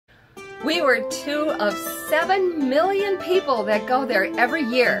We were 2 of 7 million people that go there every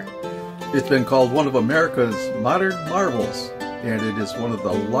year. It's been called one of America's modern marvels, and it is one of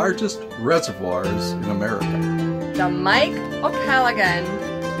the largest reservoirs in America. The Mike O'Callaghan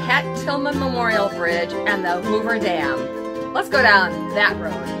Pat Tillman Memorial Bridge and the Hoover Dam. Let's go down that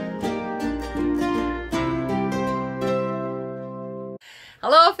road.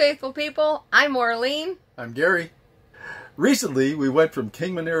 Hello, faithful people. I'm Maureen. I'm Gary. Recently, we went from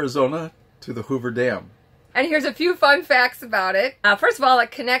Kingman, Arizona to the Hoover Dam. And here's a few fun facts about it. First of all,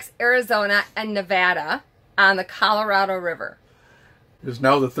 it connects Arizona and Nevada on the Colorado River. It is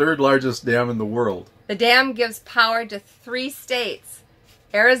now the third largest dam in the world. The dam gives power to 3 states,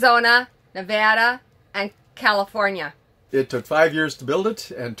 Arizona, Nevada, and California. It took 5 years to build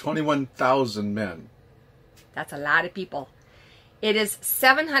it and 21,000 men. That's a lot of people. It is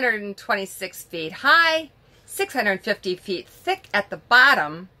 726 feet high, 650 feet thick at the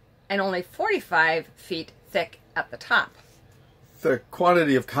bottom, and only 45 feet thick at the top. The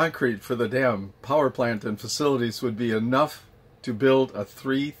quantity of concrete for the dam, power plant, and facilities would be enough to build a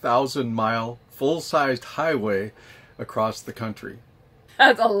 3,000-mile full-sized highway across the country.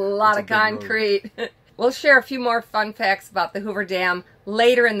 That's a lot of concrete. We'll share a few more fun facts about the Hoover Dam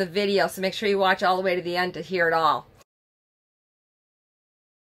later in the video, so make sure you watch all the way to the end to hear it all.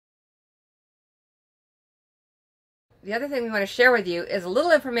 The other thing we want to share with you is a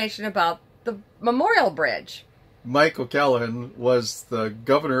little information about the Memorial Bridge. Mike O'Callaghan was the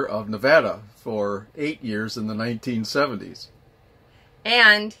governor of Nevada for 8 years in the 1970s.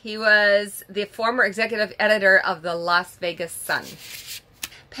 And he was the former executive editor of the Las Vegas Sun.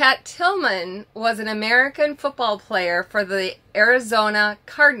 Pat Tillman was an American football player for the Arizona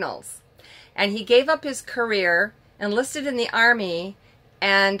Cardinals. And he gave up his career, enlisted in the Army,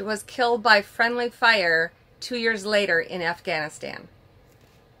 and was killed by friendly fire 2 years later in Afghanistan.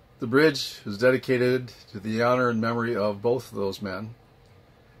 The bridge is dedicated to the honor and memory of both of those men.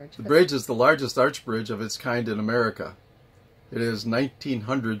 The bridge is the largest arch bridge of its kind in America. It is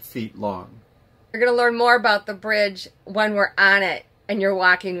 1,900 feet long. We're going to learn more about the bridge when we're on it and you're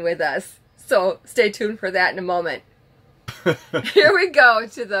walking with us. So stay tuned for that in a moment. Here we go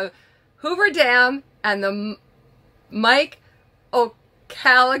to the Hoover Dam and the Mike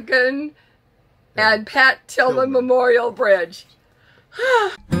O'Callaghan and Pat Tillman Memorial Bridge.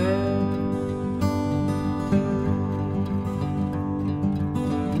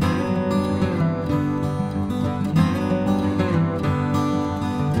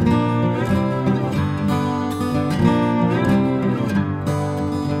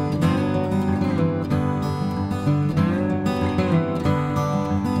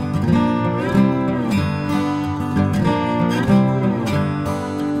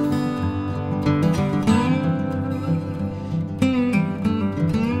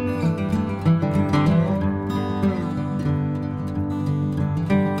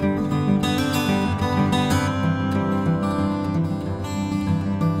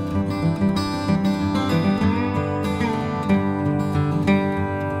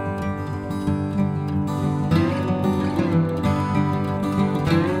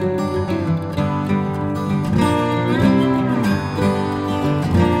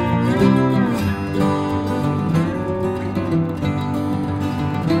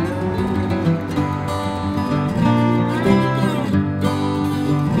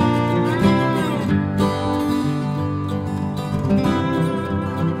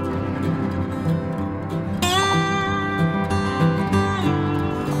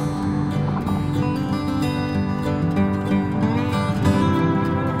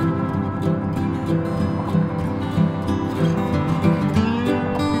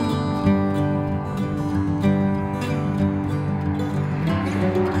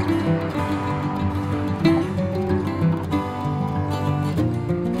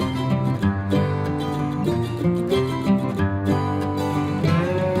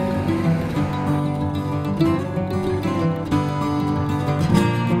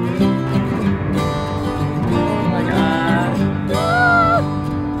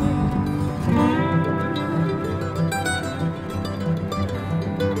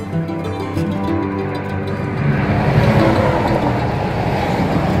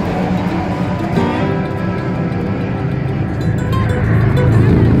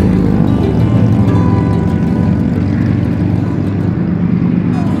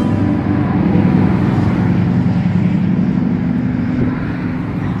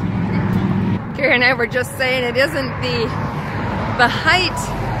 And I were just saying it isn't the height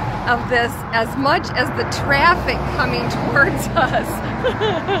of this as much as the traffic coming towards us.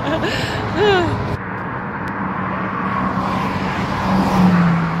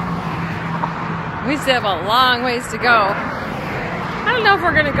 We still have a long ways to go. I don't know if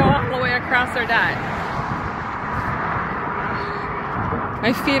we're gonna go all the way across or not.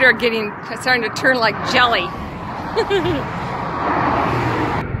 My feet are starting to turn like jelly.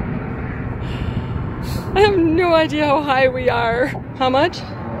 I have no idea how high we are. How much? I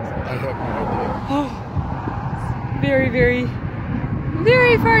have no idea. Oh, very, very,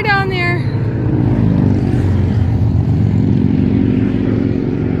 very far down there.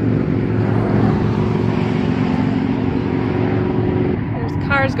 There's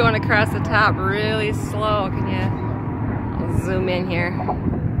cars going across the top really slow. Can you? I'll zoom in here.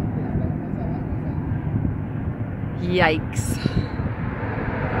 Yikes.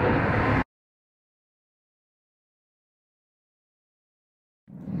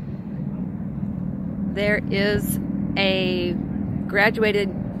 There is a graduated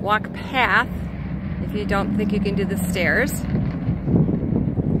walk path if you don't think you can do the stairs.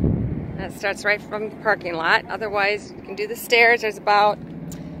 That starts right from the parking lot. Otherwise, you can do the stairs. There's about,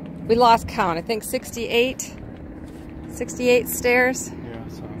 we lost count, I think 68 stairs. Yeah,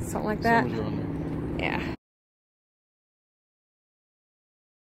 something like that. Yeah.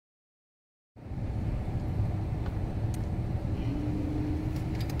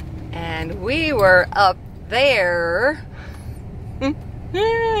 And we were up there.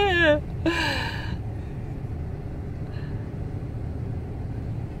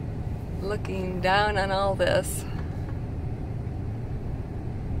 Looking down on all this.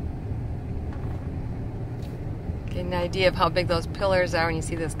 Get an idea of how big those pillars are when you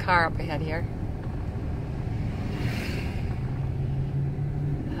see this car up ahead here.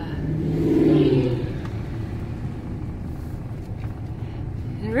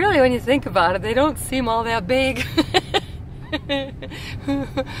 Really, when you think about it, they don't seem all that big.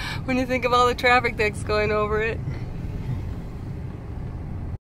 When you think of all the traffic that's going over it.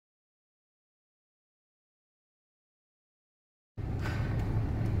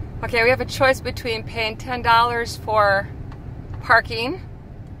 Okay, we have a choice between paying $10 for parking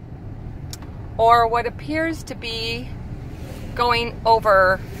or what appears to be going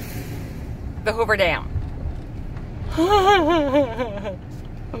over the Hoover Dam.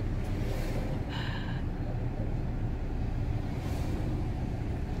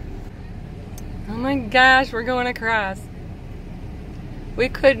 Oh my gosh, we're going across. We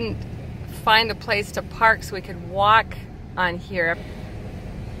couldn't find a place to park so we could walk on here.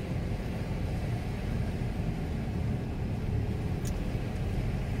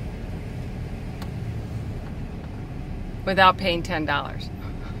 Without paying $10.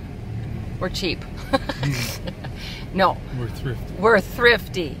 We're cheap. No. We're thrifty. We're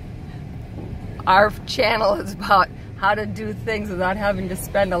thrifty. Our channel is about how to do things without having to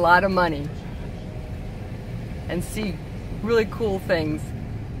spend a lot of money and see really cool things.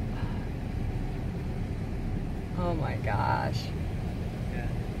 Oh my gosh.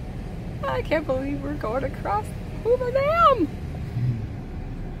 I can't believe we're going across Hoover Dam.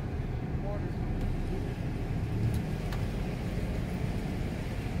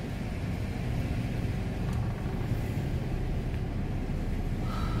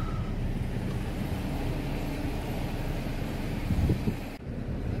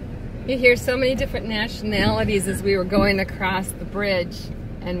 You hear so many different nationalities as we were going across the bridge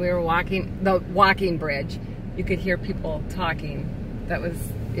and we were walking, the walking bridge. You could hear people talking that was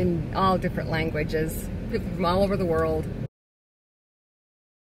in all different languages, people from all over the world.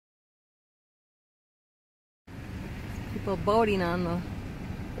 People boating on the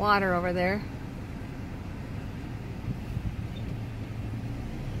water over there.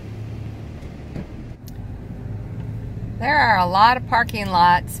 There are a lot of parking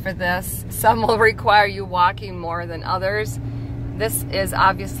lots for this. Some will require you walking more than others. This is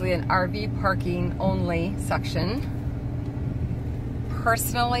obviously an RV parking only section.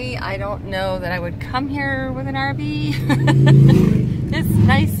 Personally, I don't know that I would come here with an RV. It's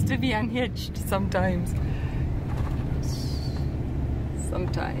nice to be unhitched sometimes.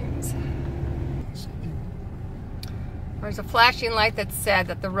 Sometimes. There's a flashing light that said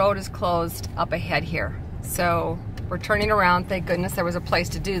that the road is closed up ahead here. So we're turning around. Thank goodness there was a place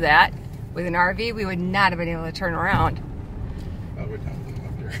to do that. With an RV, we would not have been able to turn around. I would not come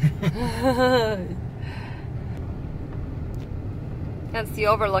up here. That's the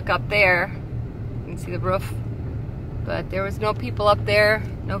overlook up there. You can see the roof. But there was no people up there,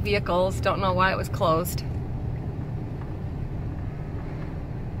 no vehicles. Don't know why it was closed.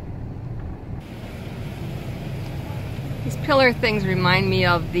 These pillar things remind me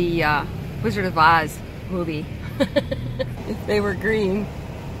of the Wizard of Oz movie. If they were green.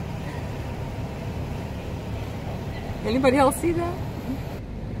 Anybody else see that?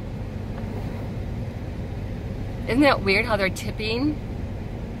 Isn't that weird how they're tipping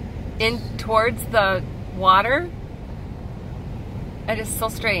in towards the water? It is so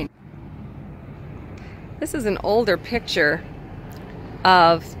strange. This is an older picture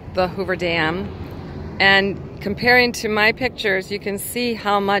of the Hoover Dam, and comparing to my pictures, you can see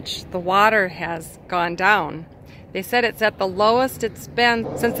how much the water has gone down. They said it's at the lowest it's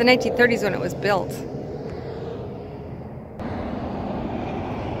been since the 1930s when it was built.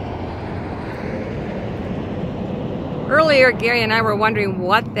 Earlier, Gary and I were wondering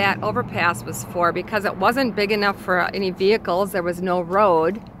what that overpass was for, because it wasn't big enough for any vehicles. There was no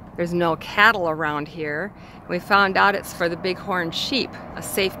road. There's no cattle around here. We found out it's for the bighorn sheep, a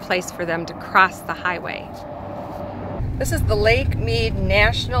safe place for them to cross the highway. This is the Lake Mead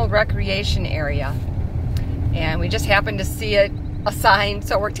National Recreation Area, and we just happened to see a sign,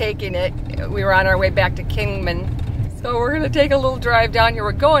 so we're taking it. We were on our way back to Tillman, so we're going to take a little drive down here.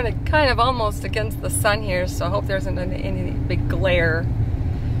 We're going kind of almost against the sun here, so I hope there isn't any big glare.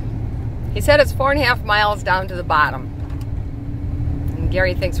 He said it's 4.5 miles down to the bottom.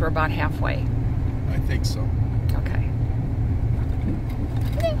 Gary thinks we're about halfway. I think so. Okay.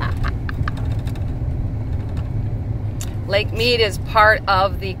 Yeah. Lake Mead is part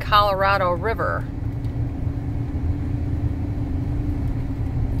of the Colorado River.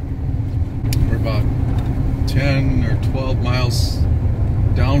 We're about 10 or 12 miles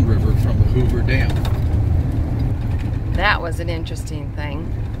downriver from the Hoover Dam. That was an interesting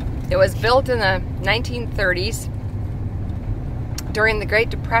thing. It was built in the 1930s. During the Great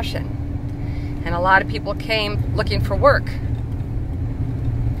Depression, and a lot of people came looking for work,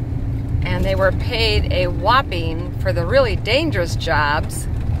 and they were paid a whopping, for the really dangerous jobs,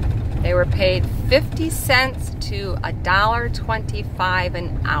 they were paid 50 cents to $1.25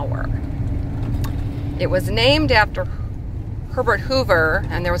 an hour. It was named after Herbert Hoover,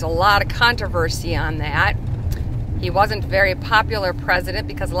 and there was a lot of controversy on that. He wasn't a very popular president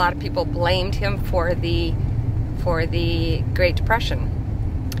because a lot of people blamed him for the Great Depression.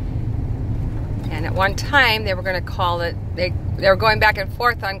 And at one time they were going to call it, they were going back and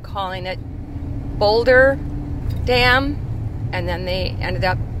forth on calling it Boulder Dam, and then they ended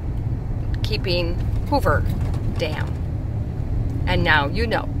up keeping Hoover Dam. And now you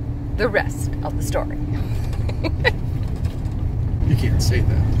know the rest of the story. You can't say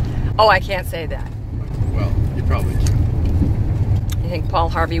that. Oh, I can't say that. Well, you probably can. You think Paul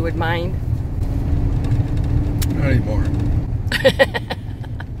Harvey would mind? Not anymore.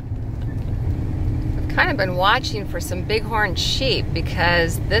 I've kind of been watching for some bighorn sheep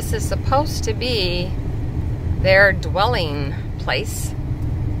because this is supposed to be their dwelling place.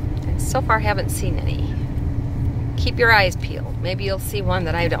 And so far haven't seen any. Keep your eyes peeled. Maybe you'll see one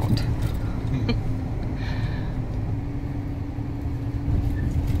that I don't.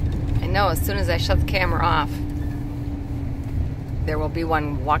 I know as soon as I shut the camera off, there will be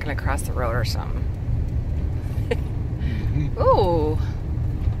one walking across the road or something. Ooh,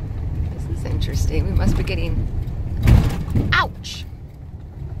 this is interesting. We must be getting, ouch.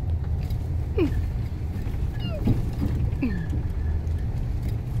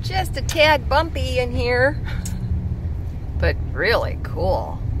 Just a tad bumpy in here, but really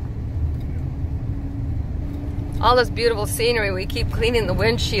cool. All this beautiful scenery, we keep cleaning the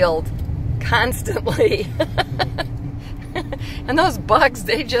windshield constantly. And those bugs,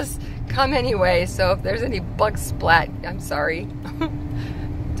 they just come anyway, so if there's any bug splat, I'm sorry.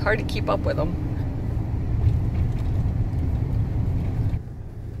 It's hard to keep up with them.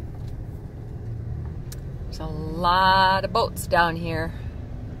 There's a lot of boats down here.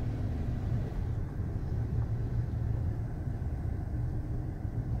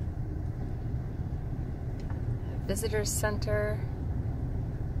 Visitor center,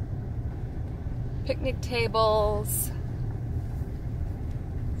 picnic tables.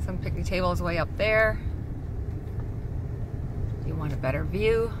 Some picnic tables way up there. You want a better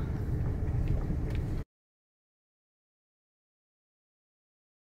view.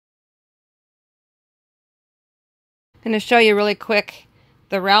 I'm going to show you really quick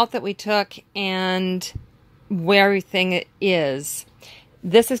the route that we took and where everything is.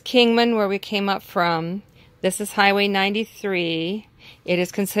 This is Kingman, where we came up from. This is Highway 93. It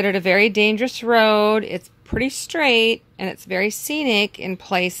is considered a very dangerous road. It's pretty straight and it's very scenic in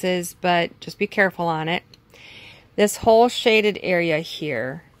places, but just be careful on it. This whole shaded area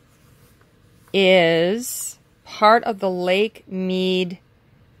here is part of the Lake Mead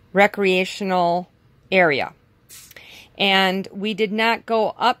recreational area. And we did not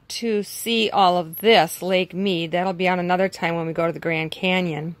go up to see all of this Lake Mead. That'll be on another time when we go to the Grand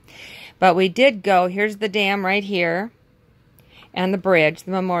Canyon. But we did go, here's the dam right here. and the bridge,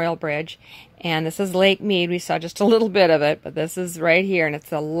 the Memorial Bridge. And this is Lake Mead. We saw just a little bit of it, but this is right here, and it's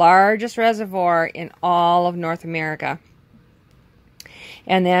the largest reservoir in all of North America.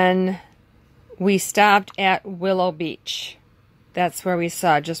 And then we stopped at Willow Beach. That's where we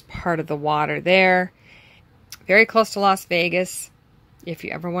saw just part of the water there. Very close to Las Vegas. If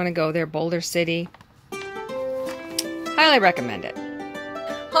you ever want to go there, Boulder City. Highly recommend it.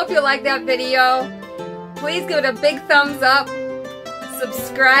 Hope you liked that video. Please give it a big thumbs up.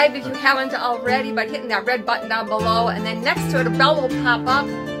 Subscribe if you haven't already by hitting that red button down below. And then next to it, a bell will pop up.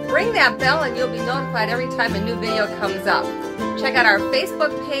 Ring that bell and you'll be notified every time a new video comes up. Check out our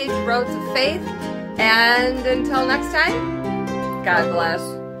Facebook page, Road to Faith. And until next time, God bless.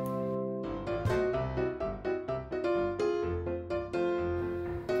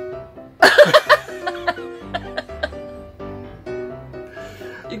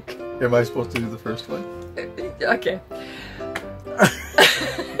 Am I supposed to do the first one? Okay.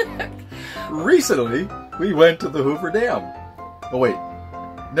 Recently, we went to the Hoover Dam. Oh wait,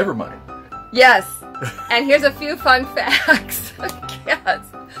 never mind. Yes, and here's a few fun facts. Yes.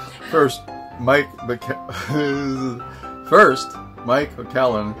 First, Mike McCallan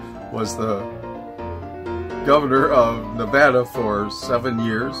was the governor of Nevada for 7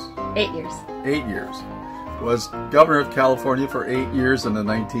 years. 8 years. 8 years. Was governor of California for 8 years in the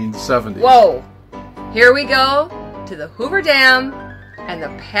 1970s. Whoa! Here we go to the Hoover Dam and the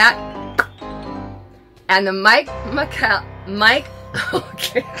Mike.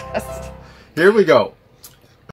 Okay. Here we go.